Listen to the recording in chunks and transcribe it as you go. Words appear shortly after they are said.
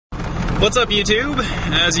What's up, YouTube?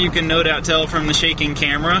 As you can no doubt tell from the shaking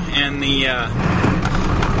camera and the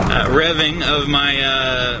revving of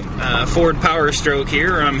my Ford Power Stroke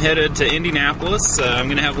here, I'm headed to Indianapolis. I'm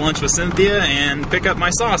going to have lunch with Cynthia and pick up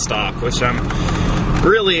my SawStop, which I'm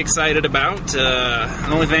really excited about.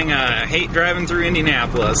 The only thing, I hate driving through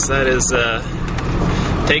Indianapolis. That is,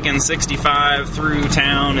 taking 65 through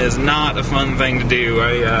town is not a fun thing to do.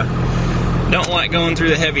 I don't like going through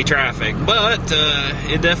the heavy traffic, but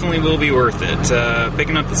it definitely will be worth it.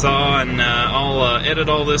 Picking up the saw, and I'll edit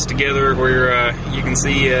all this together where you can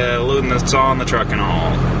see loading the saw in the truck and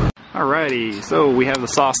all. Alrighty, so we have the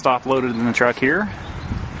SawStop loaded in the truck here.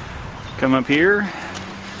 Come up here.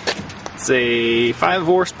 It's a 5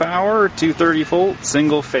 horsepower, 230 volt,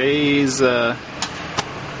 single phase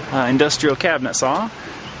industrial cabinet saw.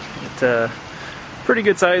 Pretty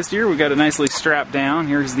good sized here. We got it nicely strapped down.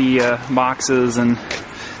 Here's the boxes and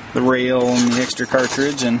the rail and the extra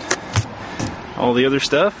cartridge and all the other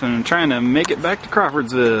stuff, and I'm trying to make it back to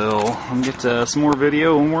Crawfordsville. I'll get some more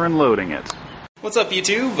video when we're unloading it. What's up,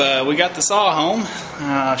 YouTube? We got the saw home.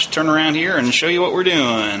 I should turn around here and show you what we're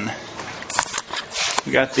doing.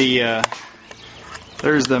 We got the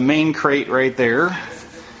there's the main crate right there,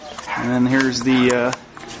 and then here's the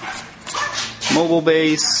mobile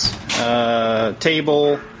base,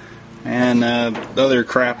 table, and other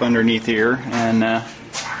crap underneath here, and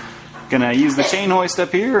gonna use the chain hoist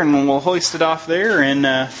up here, and we'll hoist it off there and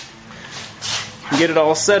get it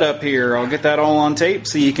all set up here. I'll get that all on tape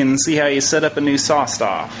so you can see how you set up a new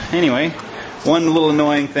SawStop. Anyway, one little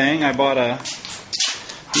annoying thing, I bought a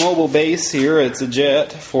mobile base here. It's a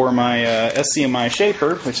jet for my SCMI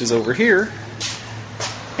shaper, which is over here,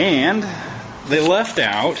 and they left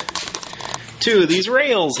out 2 of these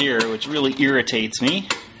rails here, which really irritates me.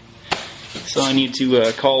 So I need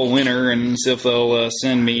to call Winter and see if they'll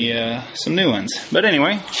send me some new ones. But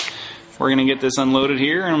anyway, we're going to get this unloaded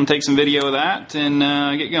here, and I'm going to take some video of that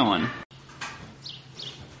and get going.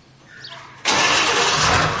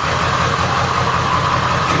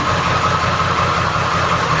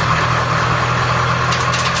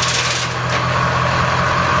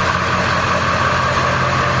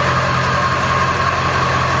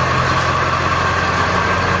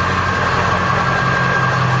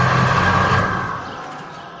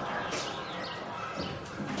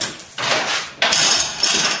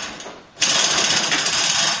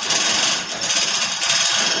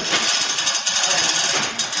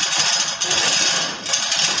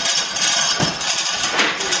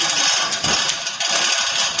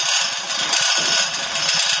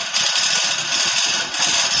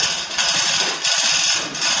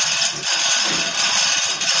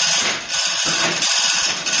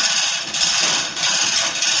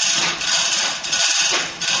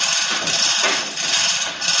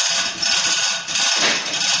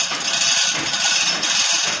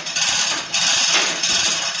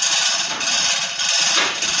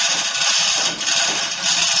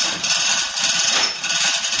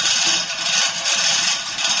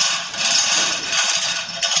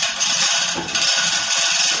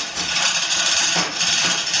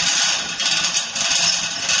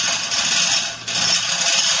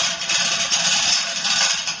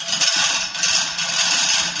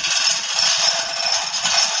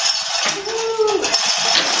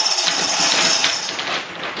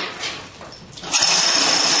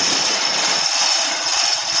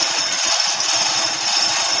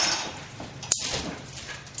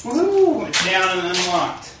 Woohoo! It's down and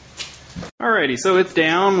unlocked. Alrighty, so it's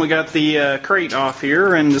down. We got the crate off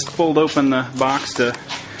here and just pulled open the box to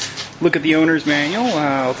look at the owner's manual.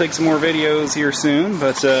 I'll take some more videos here soon,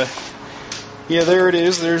 but yeah, there it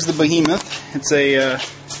is. There's the behemoth. It's a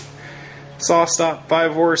SawStop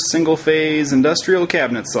 5 horse single phase industrial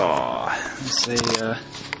cabinet saw. Let's see,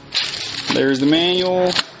 there's the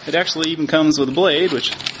manual. It actually even comes with a blade,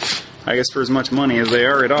 which I guess for as much money as they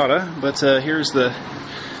are, it oughta. But here's the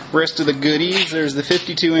rest of the goodies. There's the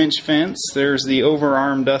 52-inch fence. There's the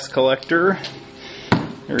overarm dust collector.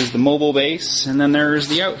 There's the mobile base, and then there's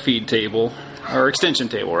the outfeed table, or extension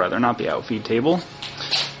table rather, not the outfeed table.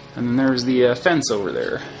 And then there's the fence over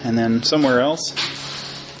there. And then somewhere else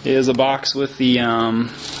is a box with the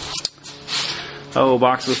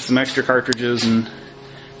box with some extra cartridges and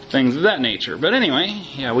things of that nature. But anyway,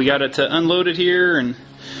 yeah, we got it unloaded here, and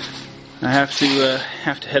I have to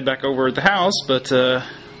head back over at the house, but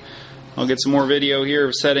I'll get some more video here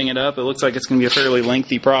of setting it up. It looks like it's going to be a fairly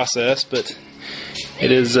lengthy process, but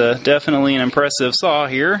it is definitely an impressive saw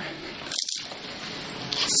here.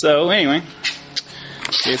 So anyway,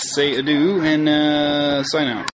 let's say adieu and sign out.